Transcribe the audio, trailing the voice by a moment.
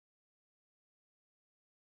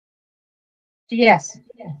Yes.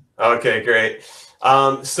 Okay, great.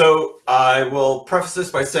 So I will preface this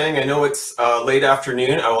by saying I know it's late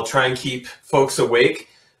afternoon. I will try and keep folks awake.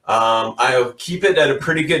 I'll keep it at a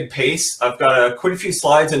pretty good pace. I've got quite a few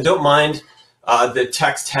slides, and don't mind the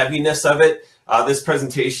text heaviness of it. This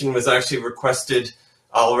presentation was actually requested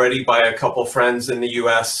already by a couple friends in the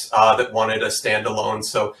US that wanted a standalone.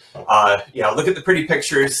 So yeah, look at the pretty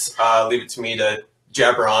pictures. Leave it to me to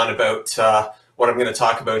jabber on about what I'm going to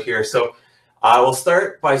talk about here. So I will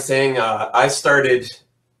start by saying I started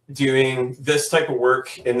doing this type of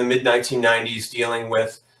work in the mid-1990s, dealing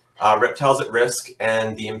with reptiles at risk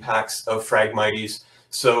and the impacts of Phragmites.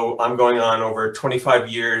 So I'm going on over 25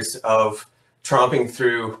 years of tromping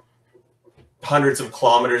through hundreds of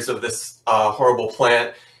kilometers of this horrible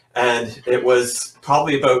plant. And it was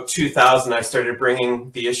probably about 2000 I started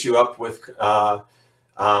bringing the issue up with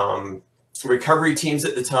recovery teams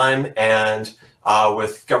at the time, and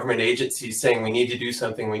with government agencies saying we need to do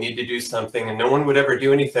something, we need to do something, and no one would ever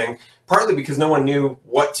do anything, partly because no one knew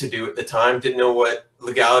what to do at the time, didn't know what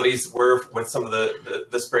legalities were with some of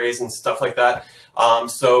the sprays and stuff like that.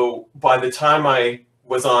 So by the time I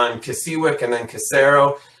was on Kasiwik and then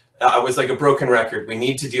Casero, I was like a broken record. We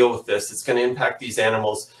need to deal with this. It's going to impact these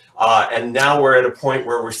animals. And now we're at a point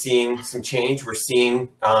where we're seeing some change. We're seeing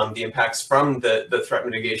the impacts from the threat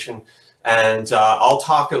mitigation. And I'll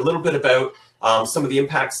talk a little bit about some of the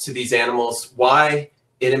impacts to these animals, why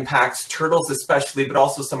it impacts turtles especially, but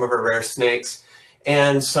also some of our rare snakes,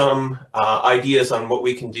 and some ideas on what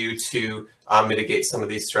we can do to mitigate some of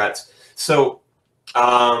these threats. So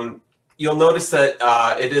you'll notice that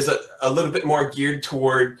it is a little bit more geared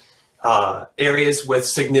toward areas with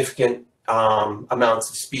significant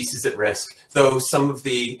amounts of species at risk, though some of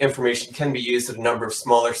the information can be used at a number of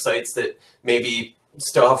smaller sites that maybe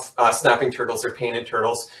still have snapping turtles or painted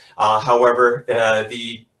turtles. However,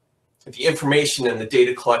 the information and the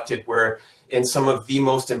data collected were in some of the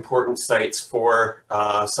most important sites for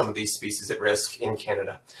some of these species at risk in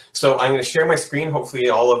Canada. So I'm going to share my screen. Hopefully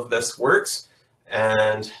all of this works,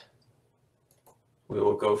 and we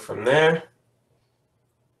will go from there.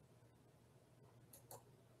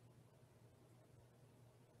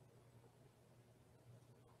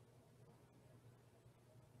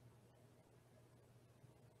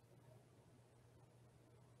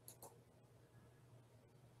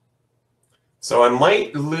 So I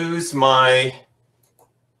might lose my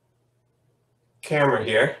camera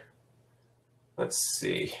here. Let's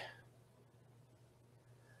see.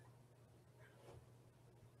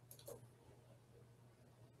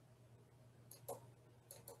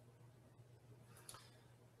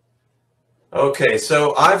 Okay,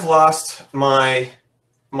 so I've lost my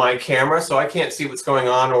camera, so I can't see what's going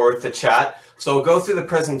on or the chat. So I'll go through the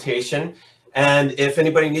presentation, and if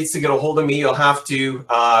anybody needs to get a hold of me, you'll have to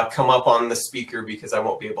come up on the speaker because I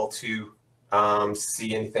won't be able to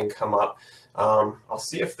see anything come up. I'll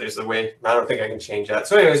see if there's a way. I don't think I can change that.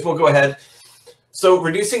 So anyways, we'll go ahead. So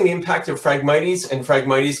reducing the impact of Phragmites and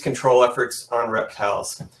Phragmites control efforts on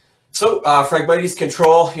reptiles. So Phragmites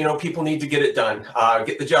control, you know, people need to get it done.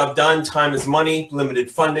 Get the job done. Time is money,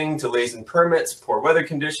 limited funding, delays in permits, poor weather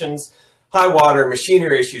conditions, high water,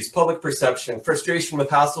 machinery issues, public perception, frustration with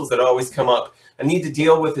hassles that always come up. I need to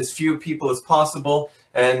deal with as few people as possible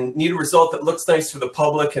and need a result that looks nice for the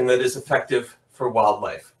public and that is effective for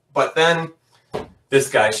wildlife. But then this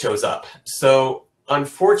guy shows up. So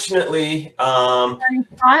unfortunately,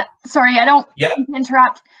 sorry, I don't mean to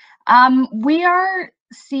interrupt. We are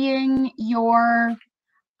seeing your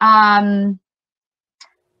I'm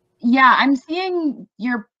seeing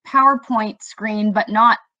your PowerPoint screen, but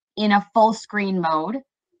not in a full screen mode.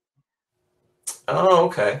 Oh,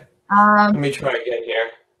 okay. Let me try again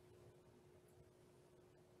here.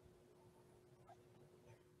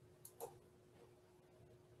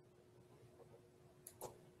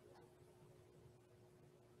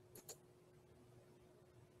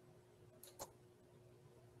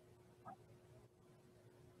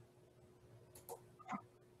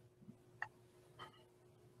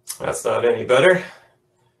 That's not any better.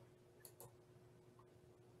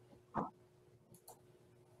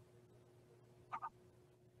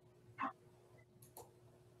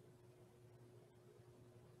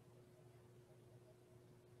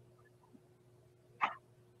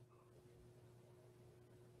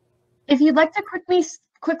 If you'd like to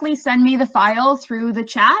quickly send me the file through the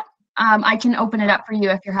chat, I can open it up for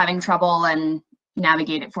you if you're having trouble and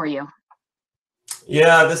navigate it for you.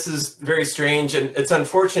 Yeah, this is very strange, and it's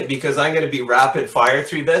unfortunate because I'm going to be rapid fire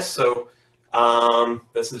through this, so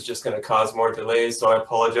this is just going to cause more delays, so I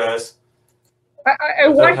apologize. I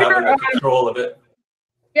wonder, having the control of it.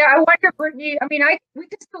 Yeah, I wonder, Brittany, I mean, we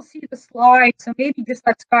can still see the slide, so maybe just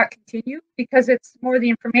let Scott continue because it's more the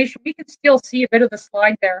information. We can still see a bit of the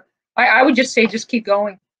slide there. I would just say just keep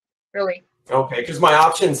going, really. Okay, because my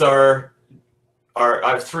options are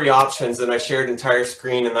I have 3 options and I shared entire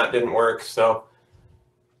screen and that didn't work. So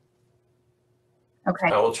Okay.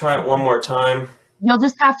 I will try it one more time. You'll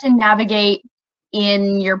just have to navigate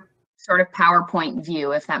in your sort of PowerPoint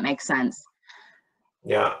view, if that makes sense.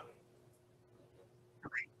 Yeah.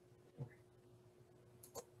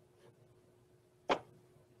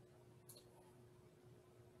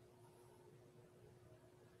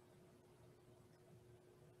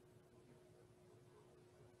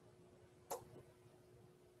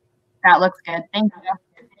 That looks good. Thank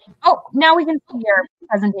you. Oh, now we can see your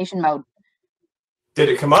presentation mode. Did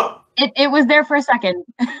it come up? It was there for a second.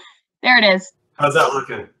 There it is. How's that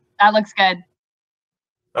looking? That looks good.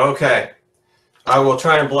 Okay. I will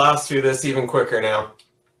try and blast through this even quicker now.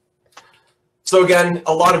 So again,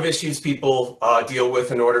 a lot of issues people deal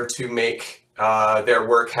with in order to make their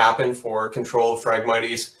work happen for control of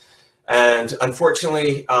Phragmites. And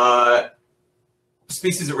unfortunately,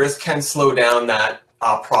 species at risk can slow down that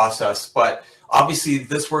process. But obviously,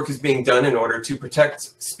 this work is being done in order to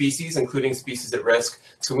protect species, including species at risk.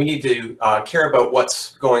 So we need to care about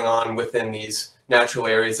what's going on within these natural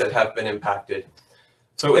areas that have been impacted.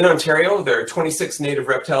 So in Ontario, there are 26 native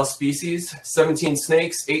reptile species, 17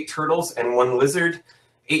 snakes, 8 turtles, and 1 lizard.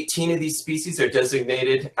 18 of these species are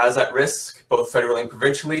designated as at risk, both federally and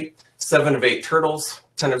provincially. 7 of 8 turtles,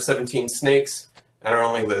 10 of 17 snakes, and our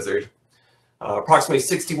only lizard. Approximately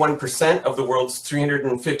 61% of the world's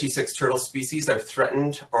 356 turtle species are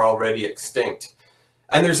threatened or already extinct.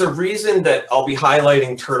 And there's a reason that I'll be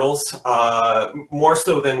highlighting turtles, more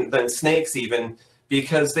so than snakes even,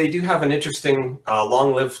 because they do have an interesting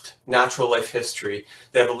long-lived natural life history.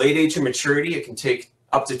 They have a late age of maturity. It can take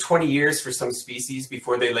up to 20 years for some species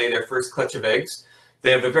before they lay their first clutch of eggs.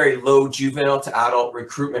 They have a very low juvenile to adult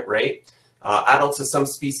recruitment rate. Adults of some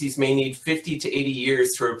species may need 50 to 80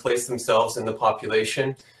 years to replace themselves in the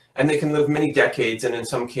population, and they can live many decades, and in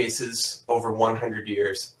some cases, over 100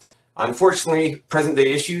 years. Unfortunately,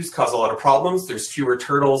 present-day issues cause a lot of problems. There's fewer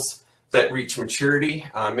turtles that reach maturity.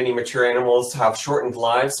 Many mature animals have shortened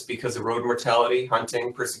lives because of road mortality,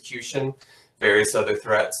 hunting, persecution, various other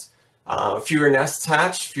threats. Fewer nests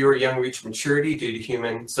hatch, fewer young reach maturity due to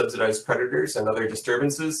human subsidized predators and other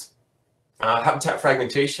disturbances. Habitat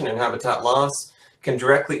fragmentation and habitat loss can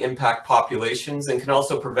directly impact populations and can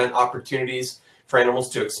also prevent opportunities for animals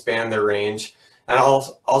to expand their range. And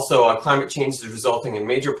also climate change is resulting in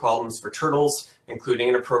major problems for turtles, including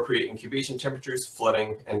inappropriate incubation temperatures,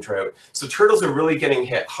 flooding, and drought. So turtles are really getting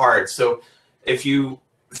hit hard. So if you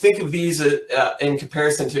think of these in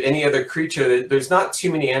comparison to any other creature, there's not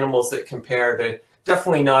too many animals that compare. They're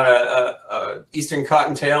definitely not a eastern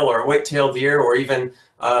cottontail or a white-tailed deer or even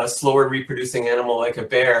a slower reproducing animal like a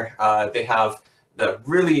bear. They have the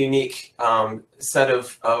really unique set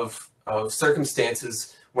of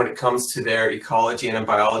circumstances when it comes to their ecology and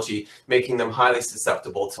biology, making them highly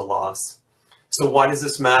susceptible to loss. So why does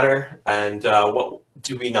this matter, and what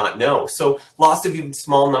do we not know? So loss of even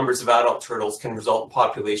small numbers of adult turtles can result in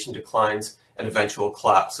population declines and eventual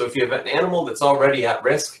collapse. So if you have an animal that's already at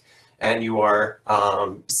risk and you are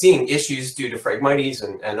seeing issues due to Phragmites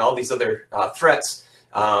and all these other threats,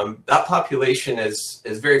 that population is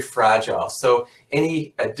very fragile. So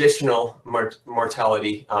any additional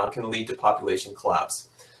mortality can lead to population collapse.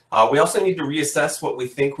 We also need to reassess what we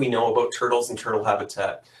think we know about turtles and turtle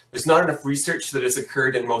habitat. There's not enough research that has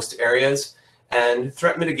occurred in most areas, and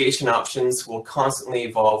threat mitigation options will constantly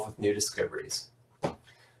evolve with new discoveries.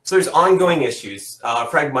 So there's ongoing issues.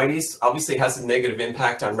 Phragmites obviously has a negative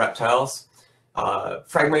impact on reptiles.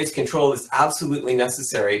 Phragmites control is absolutely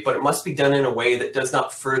necessary, but it must be done in a way that does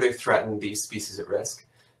not further threaten these species at risk.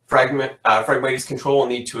 Phragmites control will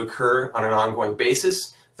need to occur on an ongoing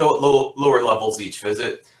basis, though at lower levels each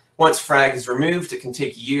visit. Once frag is removed, it can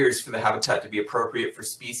take years for the habitat to be appropriate for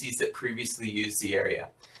species that previously used the area.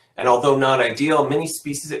 And although not ideal, many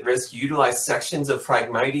species at risk utilize sections of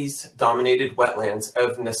Phragmites-dominated wetlands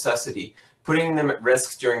out of necessity, putting them at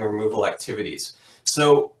risk during removal activities.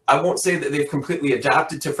 So I won't say that they've completely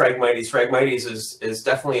adapted to Phragmites. Phragmites is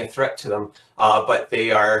definitely a threat to them, but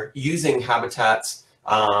they are using habitats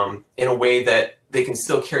in a way that they can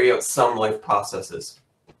still carry out some life processes.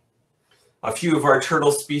 A few of our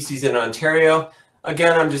turtle species in Ontario.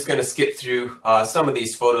 Again, I'm just going to skip through some of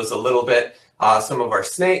these photos a little bit. Some of our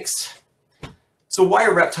snakes. So why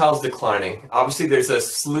are reptiles declining? Obviously, there's a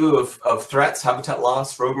slew of threats: habitat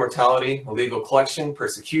loss, road mortality, illegal collection,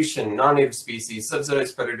 persecution, non-native species,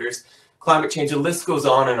 subsidized predators. climate change, the list goes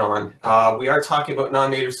on and on. We are talking about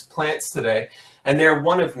non-native plants today, and they're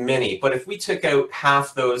one of many. But if we took out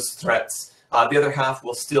half those threats, the other half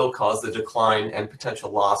will still cause the decline and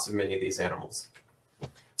potential loss of many of these animals.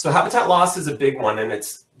 So habitat loss is a big one, and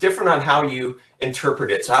it's different on how you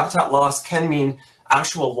interpret it. So habitat loss can mean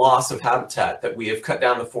actual loss of habitat, that we have cut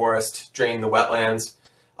down the forest, drained the wetlands.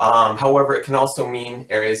 However, it can also mean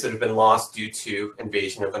areas that have been lost due to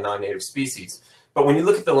invasion of a non-native species. But when you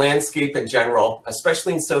look at the landscape in general,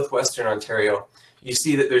 especially in southwestern Ontario, you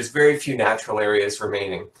see that there's very few natural areas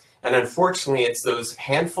remaining. And unfortunately, it's those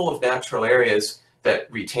handful of natural areas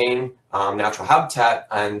that retain natural habitat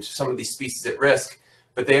and some of these species at risk,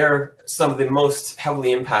 but they are some of the most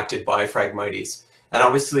heavily impacted by Phragmites. And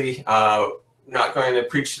obviously, not going to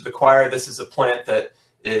preach to the choir, this is a plant that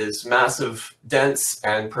is massive, dense,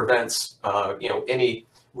 and prevents any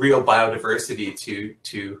real biodiversity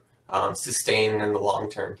to sustain in the long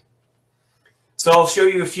term. So I'll show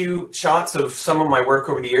you a few shots of some of my work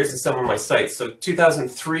over the years and some of my sites. So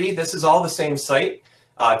 2003, this is all the same site.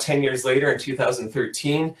 10 years later in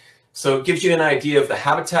 2013. So it gives you an idea of the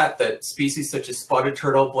habitat that species such as spotted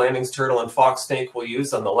turtle, Blanding's turtle, and fox snake will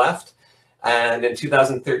use on the left. And in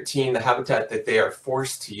 2013, the habitat that they are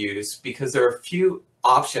forced to use because there are few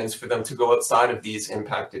options for them to go outside of these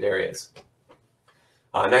impacted areas.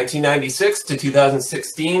 1996 to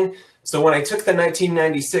 2016. So when I took the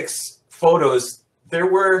 1996 photos, there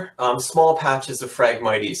were small patches of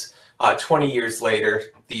Phragmites. 20 years later,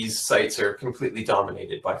 these sites are completely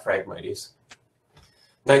dominated by Phragmites.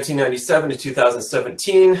 1997 to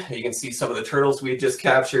 2017, you can see some of the turtles we just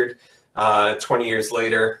captured. 20 years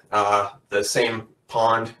later, the same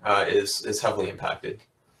pond is heavily impacted.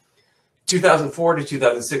 2004 to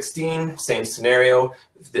 2016, same scenario.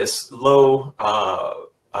 This low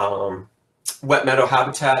wet meadow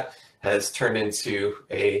habitat has turned into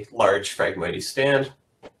a large Phragmites stand.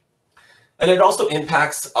 And it also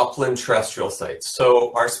impacts upland terrestrial sites.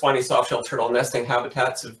 So our spiny softshell turtle nesting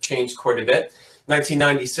habitats have changed quite a bit.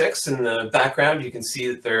 1996, in the background, you can see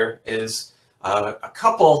that there is a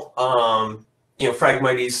couple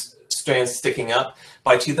Phragmites strands sticking up.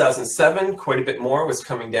 By 2007, quite a bit more was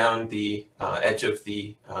coming down the edge of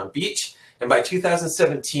the beach. And by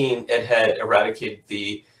 2017, it had eradicated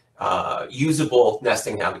the usable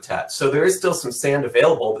nesting habitat. So there is still some sand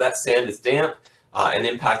available, but that sand is damp and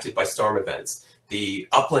impacted by storm events. The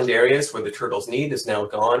upland areas where the turtles need is now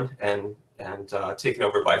gone and taken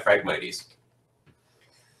over by Phragmites.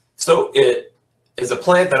 So it is a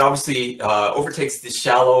plant that obviously overtakes the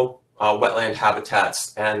shallow wetland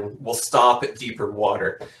habitats and will stop at deeper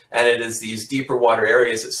water. And it is these deeper water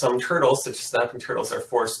areas that some turtles, such as snapping turtles, are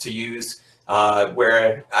forced to use,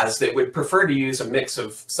 whereas they would prefer to use a mix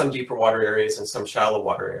of some deeper water areas and some shallow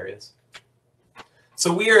water areas.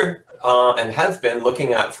 So we are and have been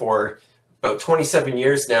looking at for about 27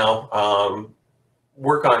 years now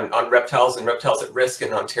work on reptiles and reptiles at risk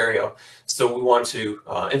in Ontario. So we want to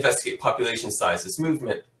investigate population sizes,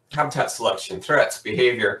 movement, habitat selection, threats,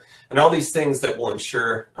 behavior, and all these things that will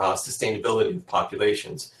ensure sustainability of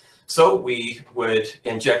populations. So we would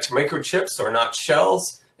inject microchips or notch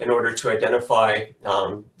shells in order to identify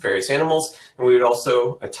various animals, and we would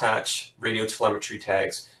also attach radio telemetry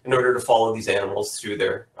tags in order to follow these animals through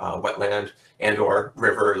their wetland and or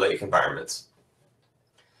river or lake environments.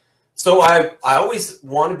 So I always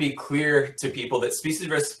want to be clear to people that species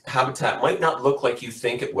risk habitat might not look like you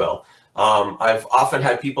think it will. I've often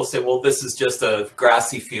had people say, well, this is just a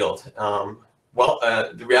grassy field.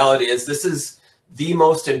 The reality is this is the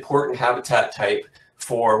most important habitat type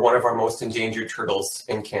for one of our most endangered turtles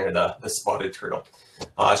in Canada, the spotted turtle.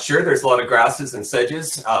 Sure, there's a lot of grasses and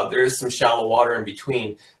sedges. There is some shallow water in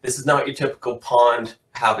between. This is not your typical pond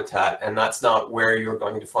habitat, and that's not where you're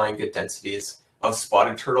going to find good densities of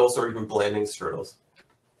spotted turtles or even Blanding's turtles.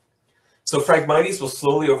 So Phragmites will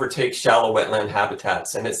slowly overtake shallow wetland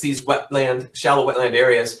habitats, and it's these shallow wetland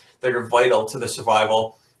areas that are vital to the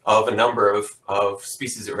survival of a number of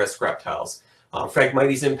species at risk reptiles.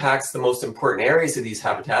 Phragmites impacts the most important areas of these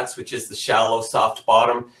habitats, which is the shallow, soft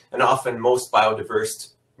bottom, and often most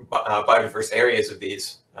biodiverse areas of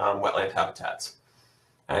these wetland habitats.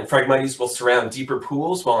 And Phragmites will surround deeper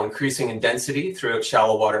pools while increasing in density throughout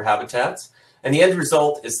shallow water habitats. And the end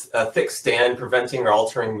result is a thick stand preventing or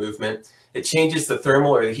altering movement. It changes the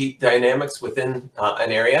thermal or the heat dynamics within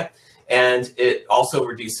an area, and it also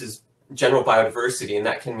reduces general biodiversity, and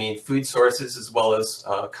that can mean food sources as well as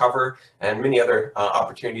cover and many other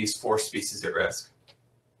opportunities for species at risk.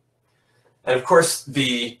 And of course,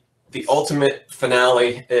 the ultimate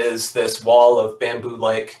finale is this wall of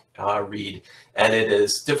bamboo-like read, and it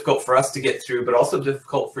is difficult for us to get through, but also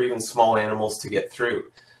difficult for even small animals to get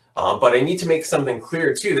through. But I need to make something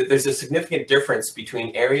clear too, that there's a significant difference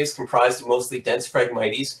between areas comprised of mostly dense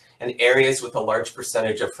Phragmites and areas with a large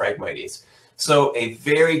percentage of Phragmites. So a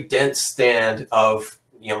very dense stand of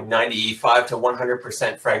 95 to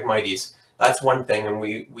 100% Phragmites, that's one thing, and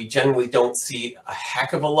we generally don't see a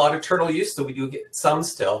heck of a lot of turtle use, so we do get some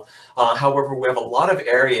still. However, we have a lot of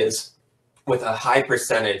areas with a high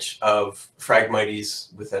percentage of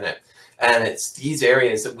Phragmites within it. And it's these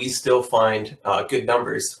areas that we still find good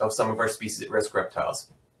numbers of some of our species at risk reptiles.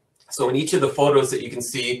 So in each of the photos that you can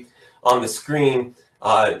see on the screen,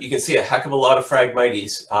 you can see a heck of a lot of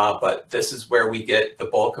Phragmites, but this is where we get the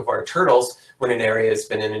bulk of our turtles when an area has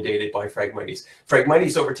been inundated by Phragmites.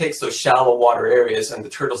 Phragmites overtakes those shallow water areas, and the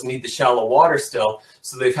turtles need the shallow water still,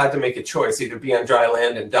 so they've had to make a choice, either be on dry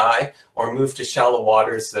land and die, or move to shallow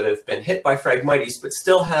waters that have been hit by Phragmites, but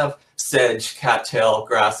still have sedge, cattail,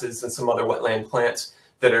 grasses, and some other wetland plants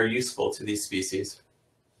that are useful to these species.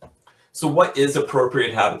 So what is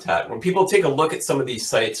appropriate habitat? When people take a look at some of these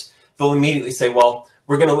sites, they'll immediately say, well,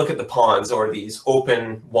 we're going to look at the ponds or these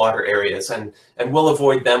open water areas, and we'll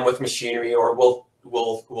avoid them with machinery, or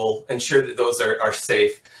we'll ensure that those are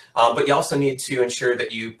safe. But you also need to ensure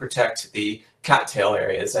that you protect the cattail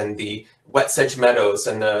areas and the wet sedge meadows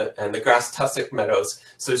and the grass tussock meadows.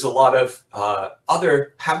 So there's a lot of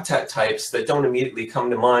other habitat types that don't immediately come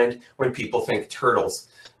to mind when people think turtles.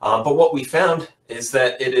 But what we found is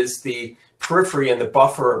that it is the periphery and the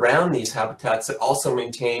buffer around these habitats that also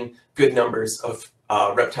maintain good numbers of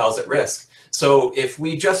reptiles at risk. So if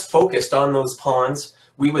we just focused on those ponds,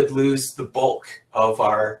 we would lose the bulk of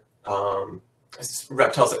our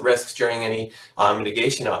reptiles at risk during any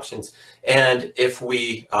mitigation options. And if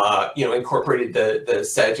we incorporated the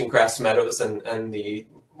sedge and grass meadows and the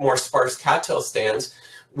more sparse cattail stands,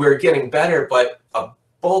 we're getting better, but a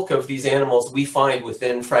bulk of these animals we find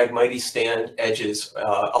within Phragmites stand edges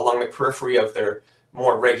along the periphery of their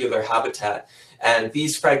more regular habitat. And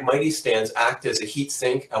these Phragmites stands act as a heat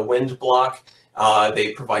sink, a wind block.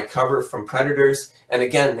 They provide cover from predators. And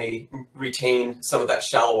again, they retain some of that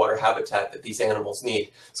shallow water habitat that these animals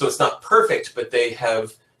need. So it's not perfect, but they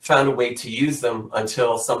have found a way to use them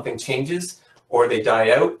until something changes, or they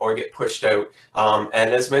die out or get pushed out. And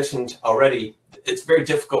as mentioned already, it's very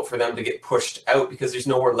difficult for them to get pushed out because there's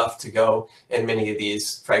nowhere left to go in many of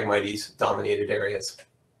these Phragmites dominated areas.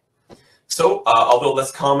 So although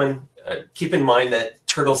less common, keep in mind that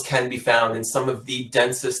turtles can be found in some of the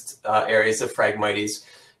densest areas of Phragmites.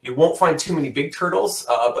 You won't find too many big turtles,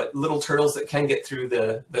 but little turtles that can get through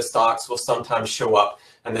the stalks will sometimes show up.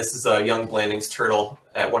 And this is a young Blanding's turtle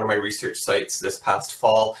at one of my research sites this past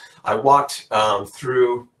fall. I walked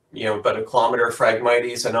through about a kilometer of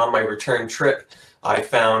Phragmites, and on my return trip, I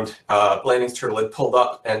found Blanding's turtle had pulled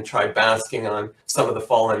up and tried basking on some of the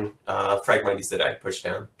fallen Phragmites that I pushed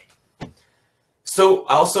down. So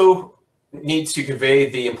I also need to convey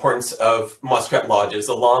the importance of muskrat lodges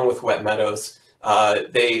along with wet meadows.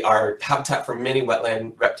 They are habitat for many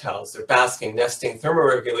wetland reptiles. They're basking, nesting,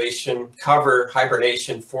 thermoregulation, cover,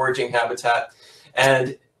 hibernation, foraging habitat.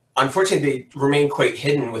 And unfortunately, they remain quite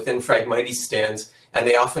hidden within Phragmites stands, and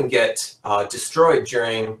they often get destroyed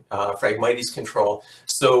during Phragmites control.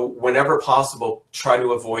 So whenever possible, try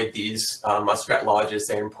to avoid these muskrat lodges.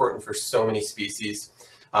 They're important for so many species.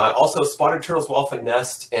 Also, spotted turtles will often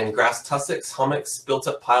nest in grass tussocks, hummocks,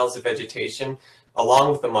 built-up piles of vegetation, along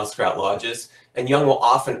with the muskrat lodges, and young will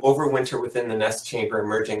often overwinter within the nest chamber,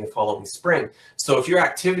 emerging the following spring. So if your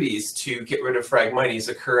activities to get rid of Phragmites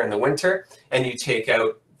occur in the winter, and you take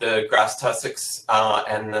out the grass tussocks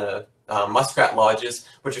and the muskrat lodges,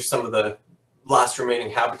 which are some of the last remaining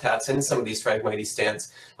habitats in some of these Phragmites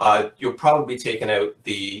stands, you'll probably be taking out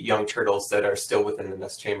the young turtles that are still within the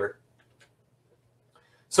nest chamber.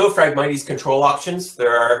 So Phragmites control options,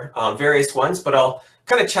 there are various ones, but I'll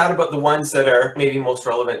kind of chat about the ones that are maybe most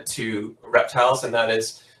relevant to reptiles, and that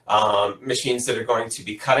is machines that are going to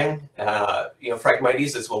be cutting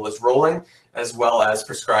Phragmites, as well as rolling, as well as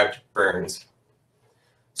prescribed burns.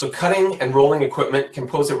 So cutting and rolling equipment can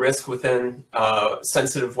pose a risk within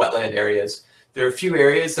sensitive wetland areas. There are a few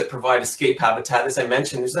areas that provide escape habitat. As I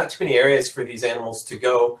mentioned, there's not too many areas for these animals to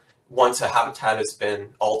go once a habitat has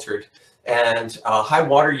been altered. And high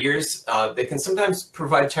water years, they can sometimes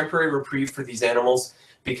provide temporary reprieve for these animals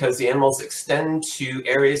because the animals extend to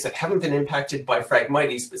areas that haven't been impacted by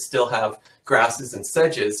Phragmites but still have grasses and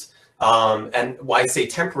sedges. And why I say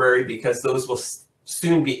temporary, because those will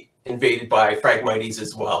soon be invaded by Phragmites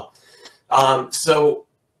as well. So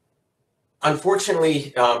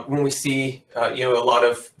unfortunately, when we see a lot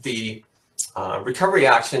of the recovery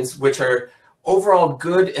actions, which are overall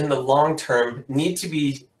good in the long term, need to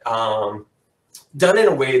be done in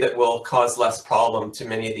a way that will cause less problem to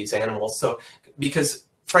many of these animals. So because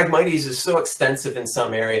Phragmites is so extensive in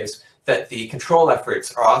some areas that the control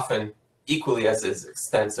efforts are often equally as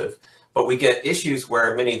extensive, but we get issues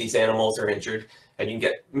where many of these animals are injured, and you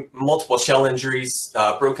can get multiple shell injuries,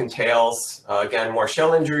 broken tails, again, more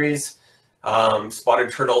shell injuries,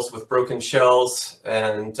 spotted turtles with broken shells,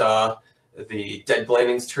 and the dead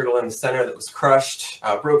Blanding's turtle in the center that was crushed,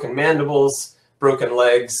 broken mandibles, broken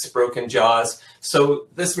legs, broken jaws. So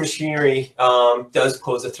this machinery does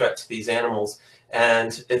pose a threat to these animals.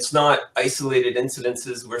 And it's not isolated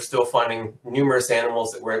incidences. We're still finding numerous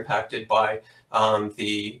animals that were impacted by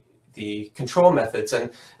the control methods.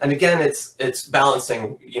 And again, it's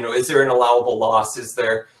balancing, you know, is there an allowable loss? Is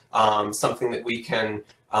there something that we can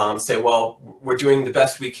say, well, we're doing the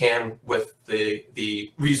best we can with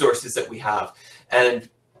the resources that we have? And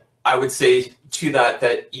I would say to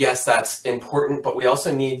that yes, that's important, but we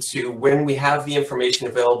also need to, when we have the information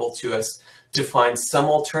available to us, to find some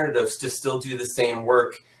alternatives to still do the same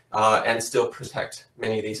work and still protect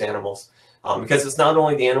many of these animals. Because it's not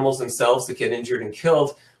only the animals themselves that get injured and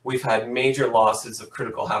killed, we've had major losses of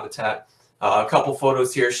critical habitat. A couple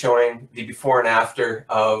photos here showing the before and after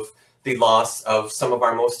of the loss of some of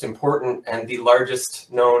our most important and the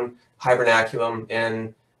largest known hibernaculum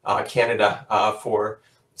in Canada for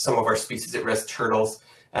some of our species at risk turtles.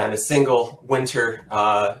 And a single winter,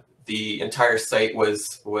 the entire site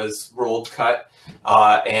was rolled cut,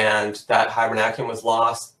 and that hibernaculum was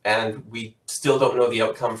lost, and we still don't know the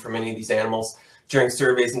outcome for many of these animals. During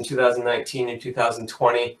surveys in 2019 and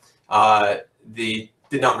 2020, they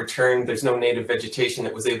did not return. There's no native vegetation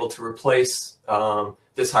that was able to replace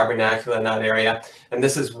this hibernacula in that area. And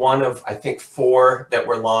this is one of, I think, 4 that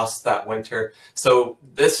were lost that winter. So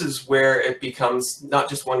this is where it becomes not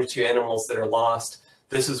just 1 or 2 animals that are lost.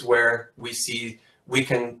 This is where we see we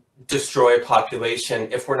can destroy a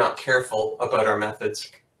population if we're not careful about our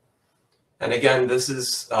methods. And again, this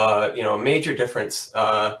is you know, a major difference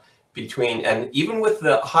between, and even with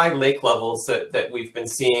the high lake levels that we've been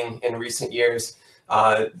seeing in recent years,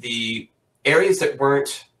 the areas that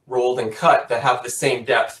weren't rolled and cut that have the same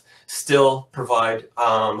depth still provide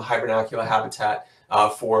hibernacula habitat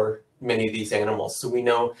for many of these animals. So we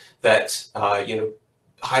know that you know,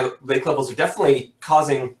 high lake levels are definitely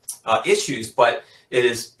causing issues, but it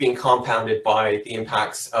is being compounded by the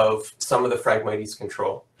impacts of some of the Phragmites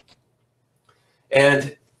control.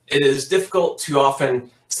 And it is difficult to often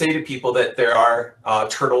say to people that there are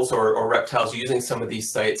turtles or reptiles using some of these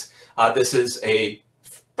sites. This is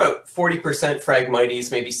about 40% Phragmites,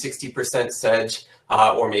 maybe 60% sedge,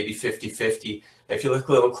 or maybe 50-50. If you look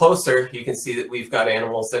a little closer, you can see that we've got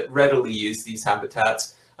animals that readily use these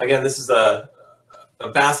habitats. Again, this is a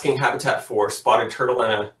basking habitat for spotted turtle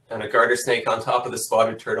and a garter snake on top of the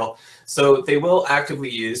spotted turtle. So they will actively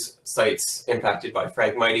use sites impacted by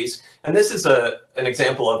Phragmites. And this is an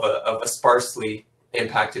example of a sparsely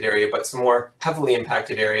impacted area, but some more heavily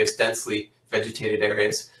impacted areas, densely vegetated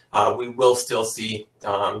areas, we will still see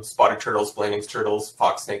spotted turtles, Blanding's turtles,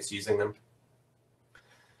 fox snakes using them.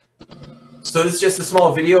 So this is just a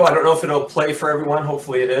small video. I don't know if it'll play for everyone.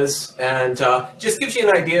 Hopefully it is. And just gives you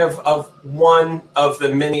an idea of one of the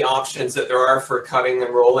many options that there are for cutting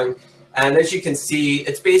and rolling. And as you can see,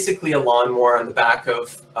 it's basically a lawnmower on the back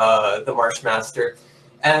of the Marshmaster.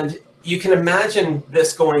 And you can imagine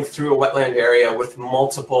this going through a wetland area with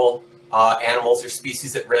multiple animals or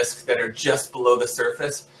species at risk that are just below the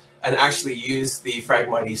surface, and actually use the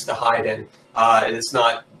Phragmites to hide in. It is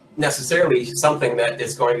not necessarily something that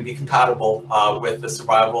is going to be compatible with the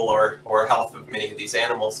survival or health of many of these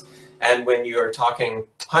animals. And when you are talking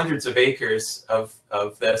hundreds of acres of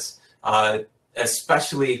this,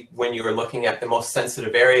 especially when you are looking at the most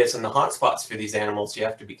sensitive areas and the hotspots for these animals, you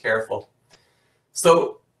have to be careful.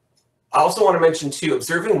 So I also want to mention too,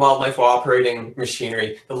 observing wildlife while operating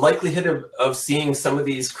machinery, the likelihood of seeing some of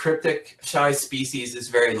these cryptic shy species is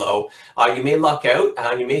very low. You may luck out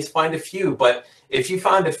and you may find a few, but if you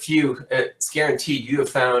find a few, it's guaranteed you have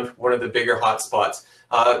found one of the bigger hotspots.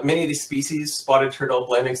 Many of these species, spotted turtle,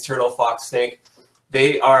 Blanding's turtle, fox snake,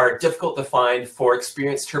 they are difficult to find for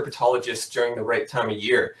experienced herpetologists during the right time of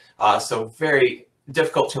year. So very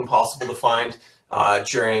difficult to impossible to find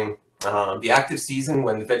during the active season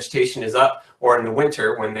when the vegetation is up, or in the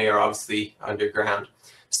winter when they are obviously underground.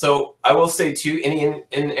 So I will say too, any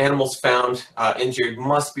animals found injured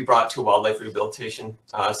must be brought to a wildlife rehabilitation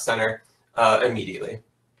center immediately.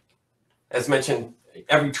 As mentioned,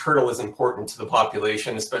 every turtle is important to the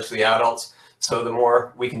population, especially adults. So the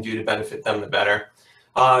more we can do to benefit them, the better.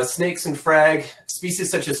 Snakes and frag, species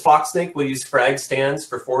such as fox snake will use frag stands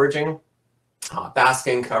for foraging,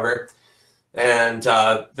 basking cover, and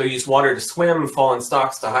they'll use water to swim, fall in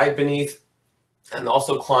stalks to hide beneath, and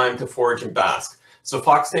also climb to forage and bask. So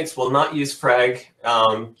fox snakes will not use frag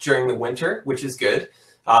during the winter, which is good.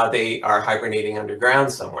 They are hibernating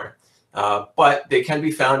underground somewhere. But they can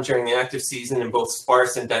be found during the active season in both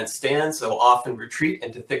sparse and dense stands. They'll often retreat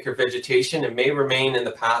into thicker vegetation and may remain in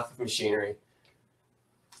the path of machinery.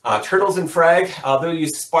 Turtles and frag, they'll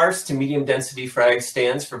use sparse to medium density frag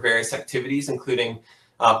stands for various activities, including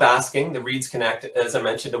basking. The reeds can act, as I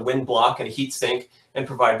mentioned, a wind block and a heat sink and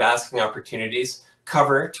provide basking opportunities.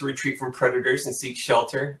 Cover to retreat from predators and seek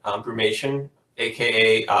shelter, brumation,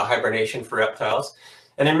 aka hibernation for reptiles.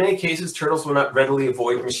 And in many cases, turtles will not readily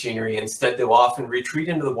avoid machinery. Instead, they'll often retreat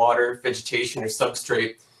into the water, vegetation, or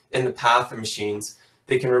substrate in the path of machines.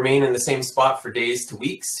 They can remain in the same spot for days to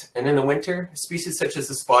weeks. And in the winter, species such as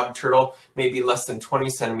the spotted turtle may be less than 20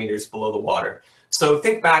 centimeters below the water. So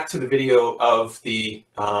think back to the video of the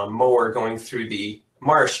mower going through the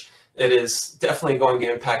marsh. It is definitely going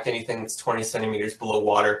to impact anything that's 20 centimeters below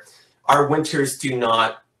water. Our winters do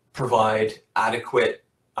not provide adequate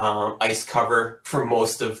ice cover for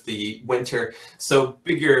most of the winter. So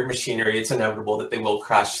bigger machinery, it's inevitable that they will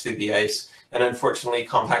crash through the ice. And unfortunately,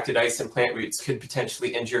 compacted ice and plant roots could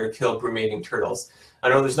potentially injure or kill brumating turtles. I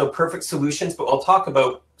know there's no perfect solutions, but I'll talk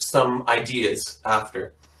about some ideas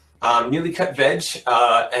after. Newly cut veg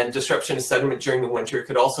and disruption of sediment during the winter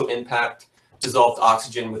could also impact dissolved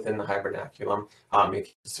oxygen within the hibernaculum,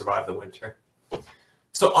 making it survive the winter.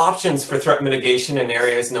 So options for threat mitigation in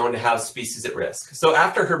areas known to have species at risk. So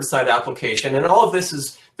after herbicide application, and all of this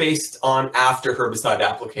is based on after herbicide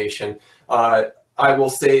application, I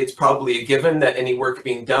will say it's probably a given that any work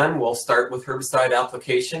being done will start with herbicide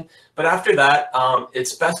application. But after that,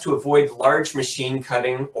 it's best to avoid large machine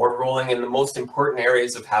cutting or rolling in the most important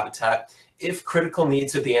areas of habitat if critical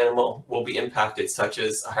needs of the animal will be impacted, such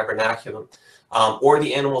as a hibernaculum, or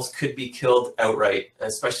the animals could be killed outright,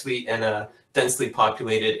 especially in a densely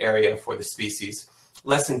populated area for the species.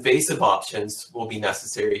 Less invasive options will be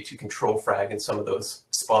necessary to control frag in some of those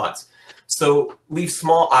spots. So leave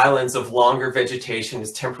small islands of longer vegetation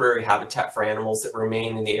as temporary habitat for animals that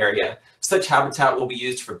remain in the area. Such habitat will be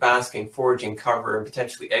used for basking, foraging, cover, and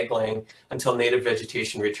potentially egg laying until native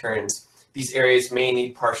vegetation returns. These areas may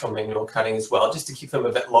need partial manual cutting as well, just to keep them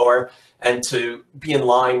a bit lower and to be in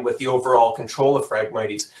line with the overall control of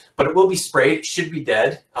Phragmites. But it will be sprayed, it should be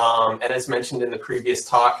dead. And as mentioned in the previous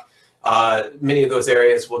talk, many of those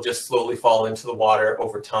areas will just slowly fall into the water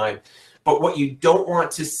over time. But what you don't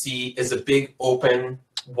want to see is a big open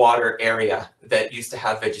water area that used to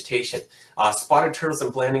have vegetation. Spotted turtles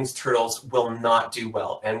and Blanding's turtles will not do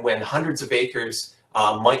well. And when hundreds of acres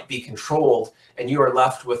might be controlled and you are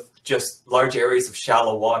left with just large areas of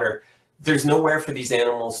shallow water, there's nowhere for these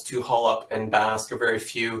animals to haul up and bask, or very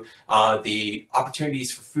few. The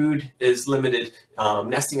opportunities for food is limited.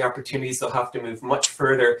 Nesting opportunities, they'll have to move much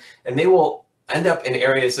further, and they will end up in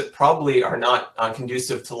areas that probably are not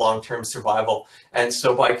conducive to long-term survival. And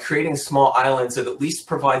so by creating small islands, it at least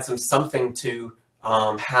provides them something to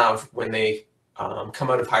have when they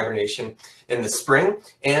come out of hibernation in the spring,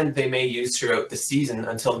 and they may use throughout the season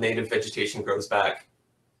until native vegetation grows back.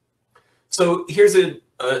 So here's an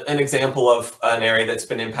example of an area that's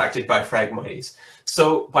been impacted by Phragmites.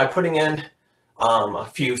 So by putting in a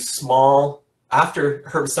few small, after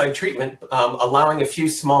herbicide treatment, allowing a few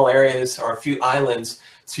small areas or a few islands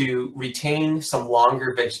to retain some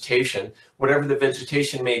longer vegetation, whatever the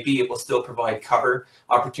vegetation may be, it will still provide cover,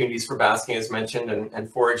 opportunities for basking as mentioned, and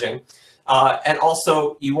foraging. And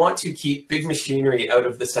also you want to keep big machinery out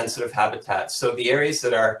of the sensitive habitats. So the areas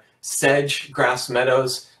that are sedge, grass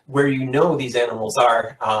meadows, where you know these animals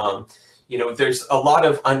are, you know, there's a lot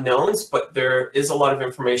of unknowns, but there is a lot of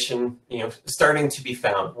information, you know, starting to be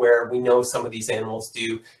found where we know some of these animals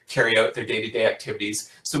do carry out their day-to-day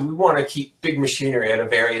activities. So we want to keep big machinery out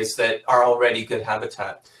of areas that are already good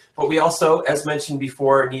habitat. But we also, as mentioned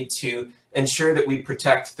before, need to ensure that we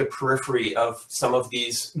protect the periphery of some of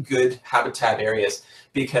these good habitat areas,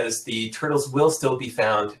 because the turtles will still be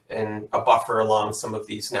found in a buffer along some of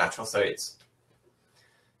these natural sites.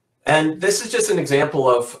 And this is just an example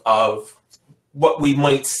of what we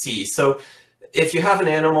might see. So if you have an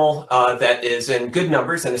animal that is in good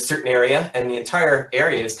numbers in a certain area and the entire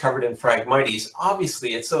area is covered in Phragmites,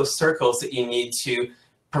 obviously it's those circles that you need to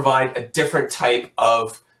provide a different type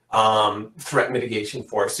of threat mitigation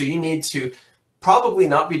for. So you need to probably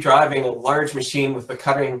not be driving a large machine with the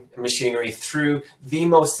cutting machinery through the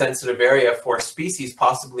most sensitive area for species,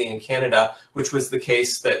 possibly in Canada, which was the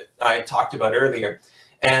case that I talked about earlier.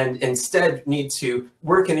 and instead need to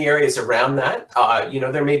work in the areas around that.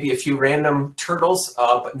 There may be a few random turtles,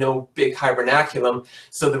 but no big hibernaculum,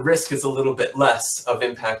 so the risk is a little bit less of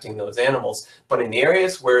impacting those animals. But in the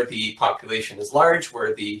areas where the population is large,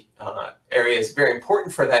 where the area is very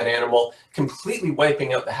important for that animal, completely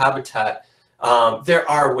wiping out the habitat, there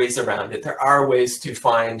are ways around it. There are ways to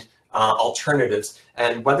find alternatives,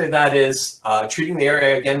 and whether that is treating the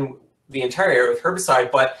area, again, the entire area with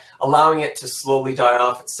herbicide, but allowing it to slowly die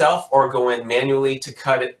off itself, or go in manually to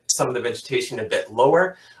cut some of the vegetation a bit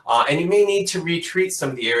lower. And you may need to retreat some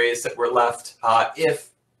of the areas that were left if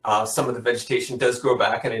some of the vegetation does grow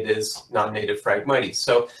back and it is non-native Phragmites.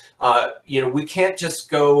 So, we can't just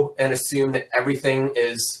go and assume that everything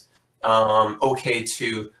is okay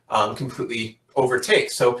to completely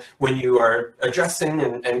overtake. So when you are addressing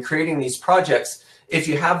and creating these projects, if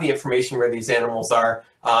you have the information where these animals are,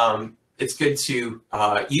 it's good to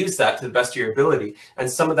use that to the best of your ability. And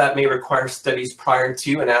some of that may require studies prior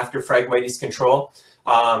to and after Phragmites control,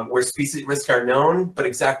 where species at risk are known, but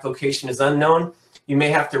exact location is unknown. You may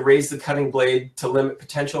have to raise the cutting blade to limit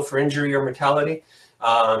potential for injury or mortality.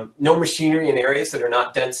 No machinery in areas that are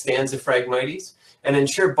not dense stands of Phragmites, and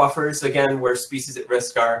ensure buffers, again, where species at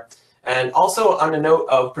risk are. And also, on a note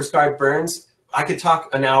of prescribed burns, I could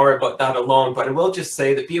talk an hour about that alone, but I will just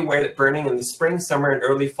say that be aware that burning in the spring, summer, and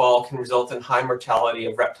early fall can result in high mortality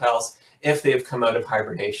of reptiles if they have come out of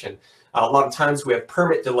hibernation. A lot of times we have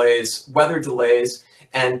permit delays, weather delays,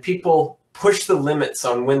 and people push the limits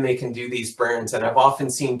on when they can do these burns. And I've often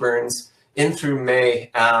seen burns in through May,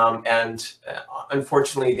 and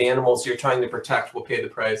unfortunately, the animals you're trying to protect will pay the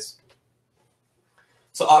price.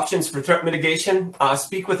 So options for threat mitigation,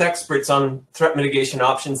 speak with experts on threat mitigation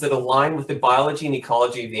options that align with the biology and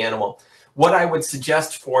ecology of the animal. What I would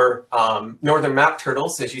suggest for northern map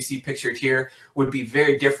turtles, as you see pictured here, would be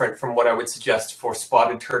very different from what I would suggest for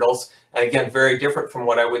spotted turtles. And again, very different from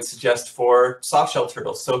what I would suggest for softshell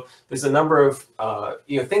turtles. So there's a number of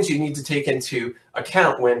things you need to take into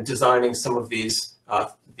account when designing some of these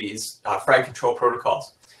frag control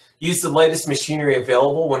protocols. Use the lightest machinery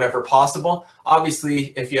available whenever possible.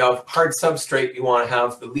 Obviously, if you have hard substrate, you want to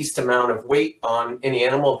have the least amount of weight on any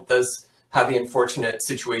animal that does have the unfortunate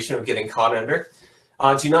situation of getting caught under.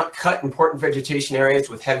 Do not cut important vegetation areas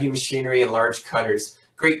with heavy machinery and large cutters.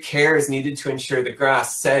 Great care is needed to ensure the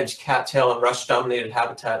grass, sedge, cattail, and rush-dominated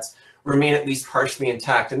habitats remain at least partially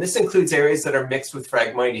intact. And this includes areas that are mixed with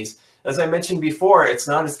Phragmites. As I mentioned before, it's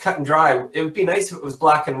not as cut and dry. It would be nice if it was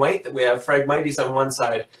black and white, that we have Phragmites on one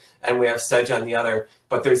side and we have sedge on the other,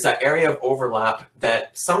 but there's that area of overlap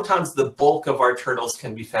that sometimes the bulk of our turtles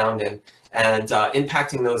can be found in, and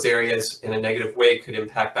impacting those areas in a negative way could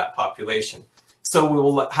impact that population. So we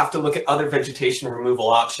will have to look at other vegetation removal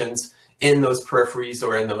options in those peripheries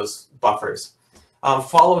or in those buffers.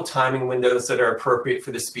 Follow timing windows that are appropriate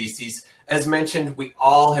for the species. As mentioned, we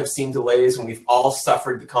all have seen delays and we've all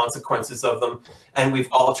suffered the consequences of them, and we've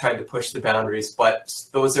all tried to push the boundaries, but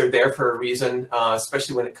those are there for a reason,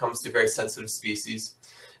 especially when it comes to very sensitive species.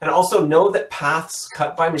 And also know that paths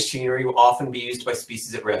cut by machinery will often be used by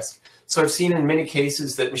species at risk. So I've seen in many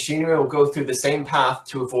cases that machinery will go through the same path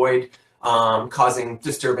to avoid causing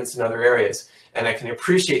disturbance in other areas. And I can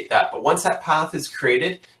appreciate that, but once that path is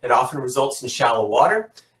created, it often results in shallow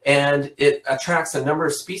water, and it attracts a number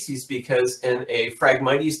of species because in a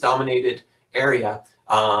Phragmites dominated area,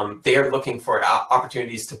 they are looking for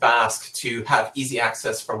opportunities to bask, to have easy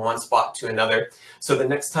access from one spot to another. So the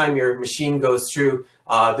next time your machine goes through,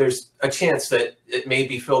 there's a chance that it may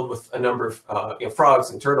be filled with a number of frogs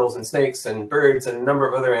and turtles and snakes and birds and a number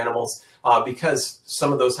of other animals, because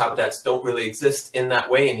some of those habitats don't really exist in that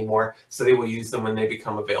way anymore, so they will use them when they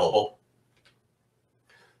become available.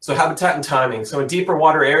 So habitat and timing. So in deeper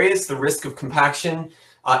water areas, the risk of compaction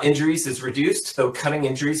injuries is reduced, though cutting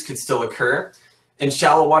injuries could still occur. In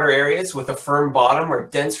shallow water areas with a firm bottom or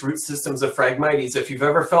dense root systems of Phragmites, if you've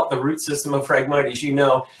ever felt the root system of Phragmites, you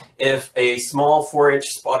know if a small 4-inch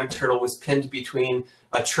spotted turtle was pinned between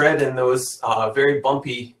a tread and those very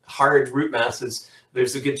bumpy, hard root masses,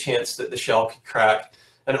 there's a good chance that the shell could crack.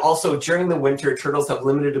 And also during the winter, turtles have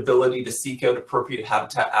limited ability to seek out appropriate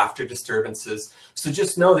habitat after disturbances. So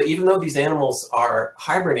just know that even though these animals are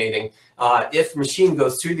hibernating, if machine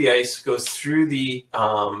goes through the ice, goes through the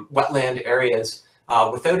wetland areas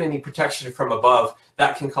without any protection from above,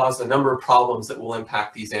 that can cause a number of problems that will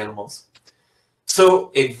impact these animals.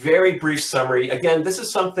 So a very brief summary. Again, this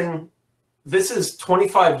is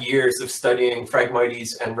 25 years of studying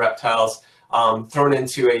Phragmites and reptiles, thrown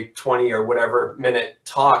into a 20 or whatever minute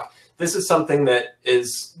talk. This is something that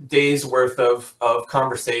is days worth of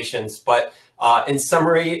conversations, but In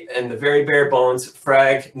summary, in the very bare bones,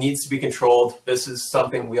 frag needs to be controlled. This is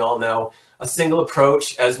something we all know. A single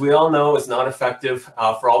approach, as we all know, is not effective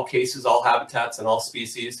for all cases, all habitats, and all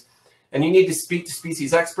species. And you need to speak to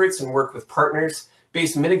species experts and work with partners,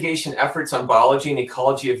 base mitigation efforts on biology and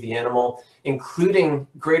ecology of the animal, including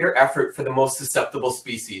greater effort for the most susceptible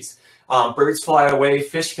species. Birds fly away,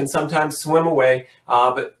 fish can sometimes swim away,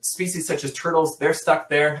 but species such as turtles, they're stuck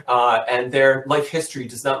there, and their life history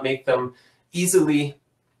does not make them easily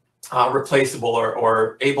replaceable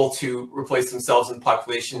or able to replace themselves in the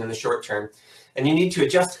population in the short term. And you need to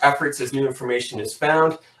adjust efforts as new information is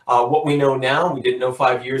found. What we know now, we didn't know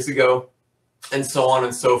 5 years ago, and so on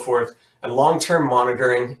and so forth. And long-term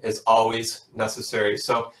monitoring is always necessary.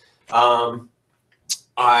 So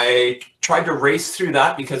I tried to race through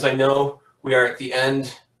that because I know we are at the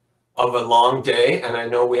end of a long day, and I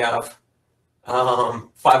know we have 5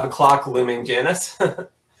 o'clock looming, Janice.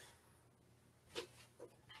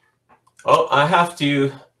 Oh, I have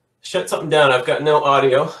to shut something down. I've got no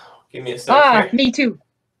audio. Give me a second. Here. Me too.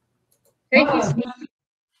 Thank you, Steve.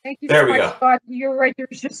 Thank you There so we much, go. Scott. You're right.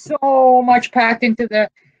 There's just so much packed into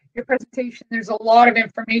your presentation. There's a lot of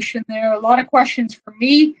information there, a lot of questions for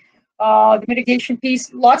me. The mitigation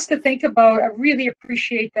piece, lots to think about. I really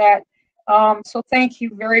appreciate that. So thank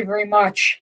you very, very much.